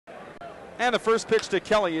And the first pitch to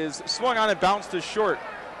Kelly is swung on and bounced to short.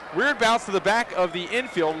 Weird bounce to the back of the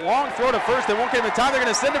infield. Long throw to first. They won't get him in time. They're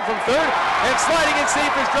going to send him from third. And sliding in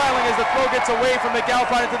safe is Dreiling as the throw gets away from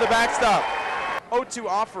McAlpine into the backstop. 0-2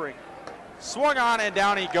 offering. Swung on and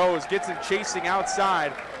down he goes. Gets him chasing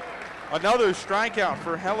outside. Another strikeout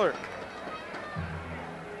for Heller.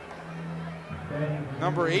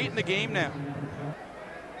 Number 8 in the game now.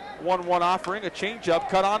 1-1 offering, a changeup,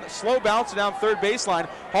 cut on, slow bounce down third baseline.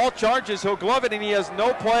 Hall charges, he'll glove it, and he has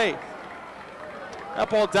no play. That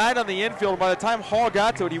ball died on the infield. By the time Hall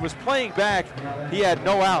got to it, he was playing back. He had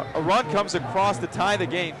no out. A run comes across to tie the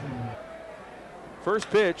game. First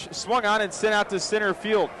pitch, swung on and sent out to center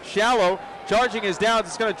field. Shallow, charging his downs,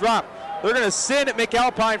 it's going to drop. They're going to send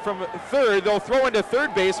McAlpine from third. They'll throw into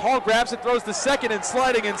third base. Hall grabs it, throws to second, and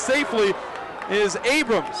sliding in safely is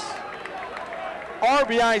Abrams.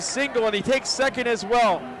 RBI single, and he takes second as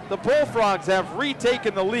well. The Bullfrogs have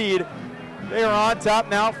retaken the lead. They are on top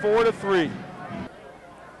now, 4-3.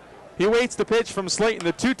 He waits the pitch from Slayton.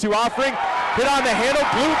 The 2-2 offering, hit on the handle,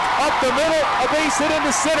 blooped up the middle, a base hit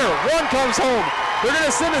into center. One comes home. They're going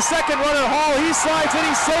to send a second runner. Hall, he slides and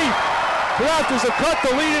he's safe. The Rafters have cut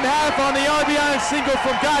the lead in half on the RBI single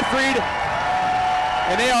from Gottfried,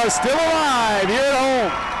 and they are still alive here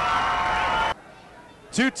at home.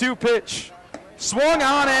 2-2 pitch. Swung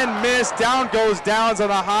on and missed. Down goes Downs on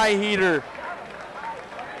a high heater.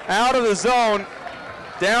 Out of the zone.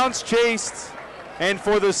 Downs chased. And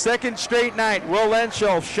for the second straight night, Will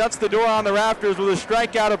Lenschow shuts the door on the Rafters with a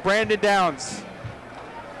strikeout of Brandon Downs.